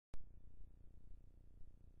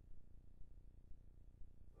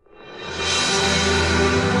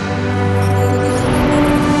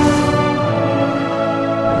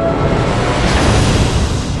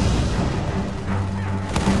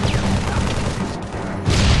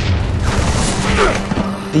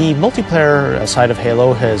The multiplayer side of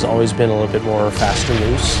Halo has always been a little bit more fast and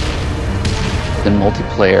loose. In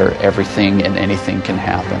multiplayer, everything and anything can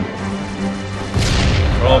happen.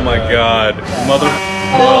 Oh my god. Mother...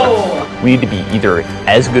 We need to be either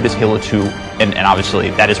as good as Halo 2, and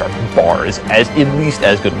obviously that is our bar, is as at least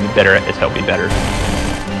as good, better as hell, be better.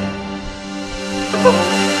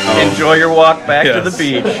 Enjoy your walk back to the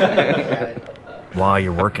beach. While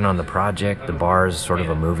you're working on the project, the bar is sort of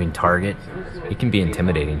a moving target. It can be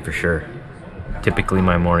intimidating for sure. Typically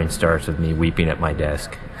my morning starts with me weeping at my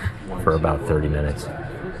desk for about 30 minutes,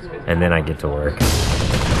 and then I get to work.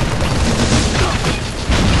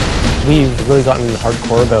 We've really gotten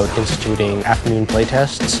hardcore about instituting afternoon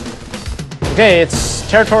playtests. Okay, it's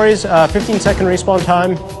territories, 15-second respawn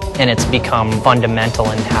time. And it's become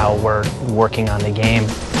fundamental in how we're working on the game.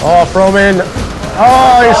 Oh, Froman!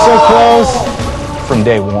 Oh, you're so close! From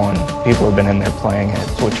day one, people have been in there playing it,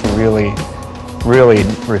 which really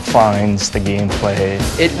refines the gameplay.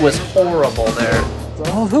 It was horrible there.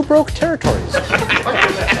 Well, who broke territories?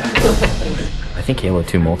 I think Halo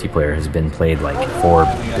 2 multiplayer has been played like 4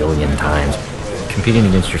 billion times. Competing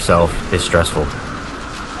against yourself is stressful.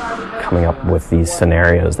 Coming up with these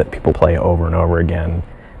scenarios that people play over and over again.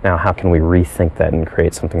 Now, how can we rethink that and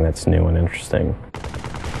create something that's new and interesting?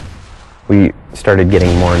 We started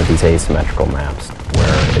getting more into these asymmetrical maps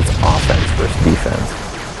where it's offense versus defense,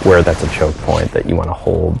 where that's a choke point that you want to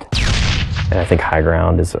hold. And I think High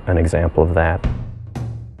Ground is an example of that.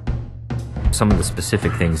 Some of the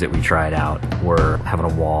specific things that we tried out were having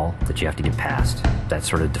a wall that you have to get past. That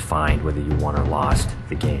sort of defined whether you won or lost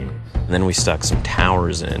the game. And then we stuck some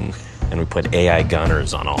towers in, and we put AI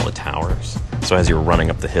gunners on all the towers. So as you're running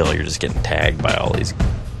up the hill, you're just getting tagged by all these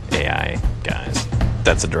AI guys.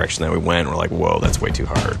 That's the direction that we went. We're like, whoa, that's way too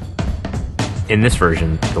hard. In this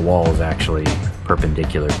version, the wall is actually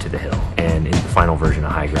perpendicular to the hill. And in the final version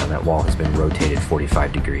of High Ground, that wall has been rotated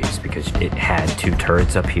 45 degrees because it had 2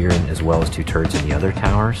 turrets up here as well as 2 turrets in the other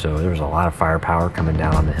tower. So there was a lot of firepower coming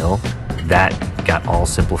down on the hill. That got all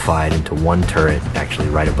simplified into 1 turret actually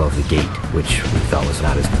right above the gate, which we felt was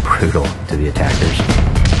not as brutal to the attackers.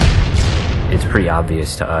 It's pretty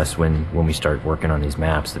obvious to us when we start working on these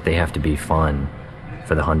maps that they have to be fun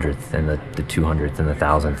for the 100th and the 200th and the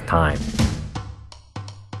 1000th time.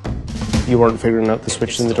 You weren't figuring out the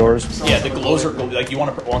switches in the doors? Yeah, the glows are like you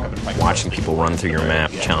want to walk up and fight. Watching people run through your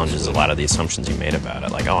map challenges a lot of the assumptions you made about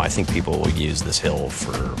it. Like, oh, I think people will use this hill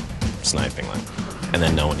for sniping them, and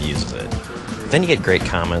then no one uses it. Then you get great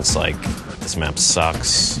comments like, this map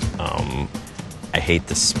sucks, I hate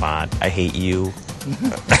this spot, I hate you.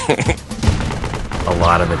 A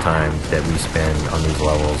lot of the time that we spend on these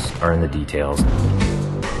levels are in the details,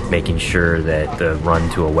 making sure that the run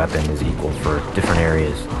to a weapon is equal for different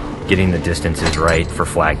areas, getting the distances right for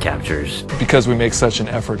flag captures. Because we make such an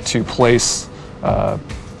effort to place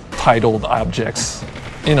titled objects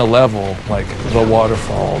in a level, like the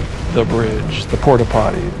waterfall, the bridge, the porta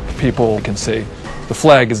potty, people can say the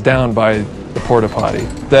flag is down by the porta potty.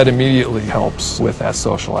 That immediately helps with that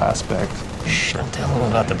social aspect. Shh, don't tell them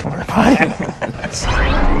about the porta potty.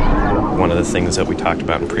 One of the things that we talked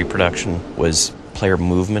about in pre-production was player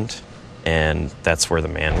movement, and that's where the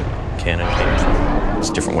man cannon came from. There's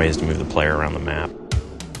different ways to move the player around the map.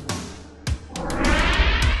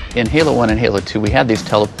 In Halo 1 and Halo 2, we had these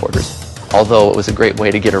teleporters. Although it was a great way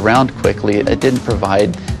to get around quickly, it didn't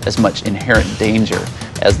provide as much inherent danger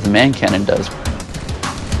as the man cannon does.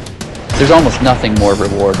 There's almost nothing more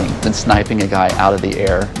rewarding than sniping a guy out of the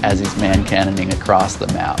air as he's man cannoning across the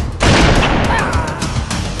map.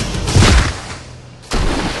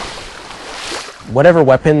 Whatever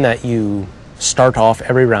weapon that you start off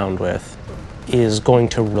every round with is going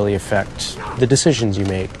to really affect the decisions you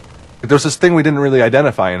make. There's this thing we didn't really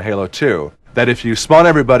identify in Halo 2, that if you spawn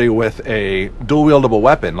everybody with a dual-wieldable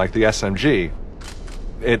weapon like the SMG,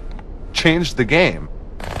 it changed the game.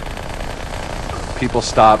 People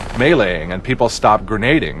stopped meleeing and people stopped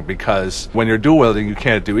grenading because when you're dual-wielding, you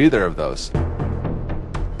can't do either of those.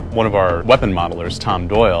 One of our weapon modelers, Tom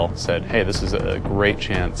Doyle, said, hey, this is a great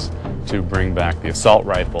chance to bring back the assault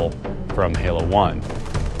rifle from Halo 1.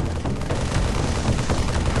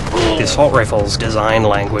 The assault rifle's design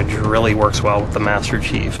language really works well with the Master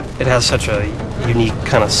Chief. It has such a unique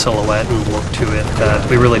kind of silhouette and look to it that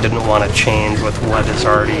we really didn't want to change with what is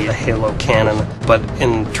already a Halo canon. But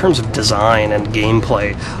in terms of design and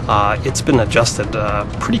gameplay, it's been adjusted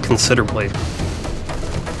pretty considerably.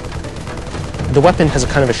 The weapon has a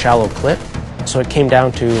kind of a shallow clip, so it came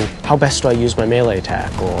down to how best do I use my melee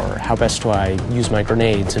attack, or how best do I use my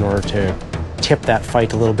grenades in order to tip that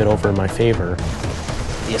fight a little bit over in my favor.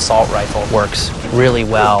 The assault rifle works really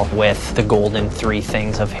well with the golden three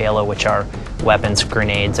things of Halo, which are weapons,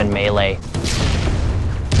 grenades, and melee.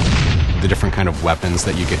 The different kind of weapons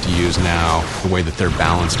that you get to use now, the way that they're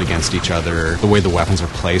balanced against each other, the way the weapons are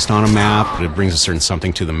placed on a map, it brings a certain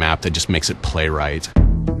something to the map that just makes it play right.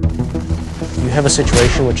 You have a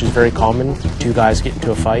situation which is very common, two guys get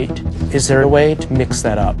into a fight. Is there a way to mix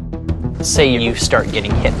that up? Say you start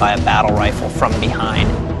getting hit by a battle rifle from behind.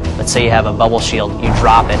 Let's say you have a bubble shield, you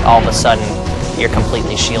drop it, all of a sudden you're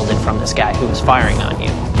completely shielded from this guy who is firing on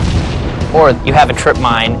you. Or you have a trip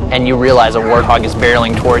mine and you realize a warthog is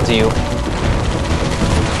barreling towards you,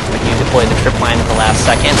 but you deploy the trip mine at the last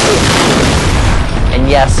second. And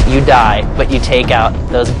yes, you die, but you take out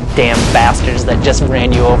those damn bastards that just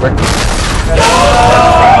ran you over.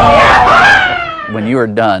 When you are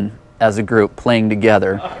done as a group playing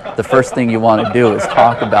together, the first thing you want to do is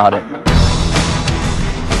talk about it.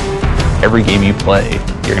 Every game you play,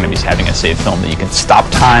 you're going to be having a save film that you can stop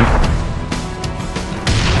time,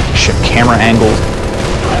 shift camera angles,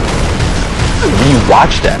 when you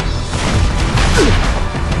watch that.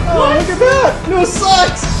 Oh, look at that! No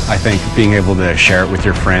sucks! I think being able to share it with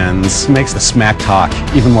your friends makes the smack talk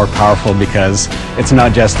even more powerful, because it's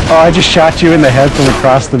not just, oh, I just shot you in the head from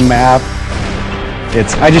across the map.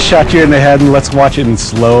 It's, I just shot you in the head and let's watch it in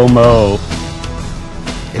slow-mo.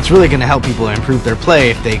 It's really going to help people improve their play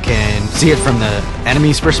if they can see it from the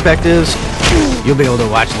enemy's perspectives. You'll be able to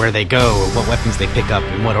watch where they go, what weapons they pick up,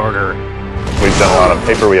 in what order. We've done a lot of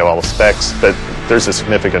paper, we have all the specs, but there's a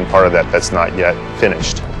significant part of that that's not yet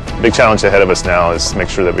finished. The big challenge ahead of us now is to make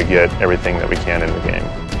sure that we get everything that we can in the game.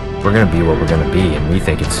 We're going to be what we're going to be, and we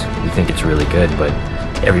think it's really good, but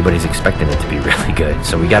everybody's expecting it to be really good,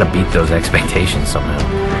 so we got to beat those expectations somehow.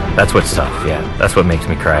 That's what's tough, yeah. That's what makes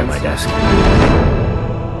me cry at my desk.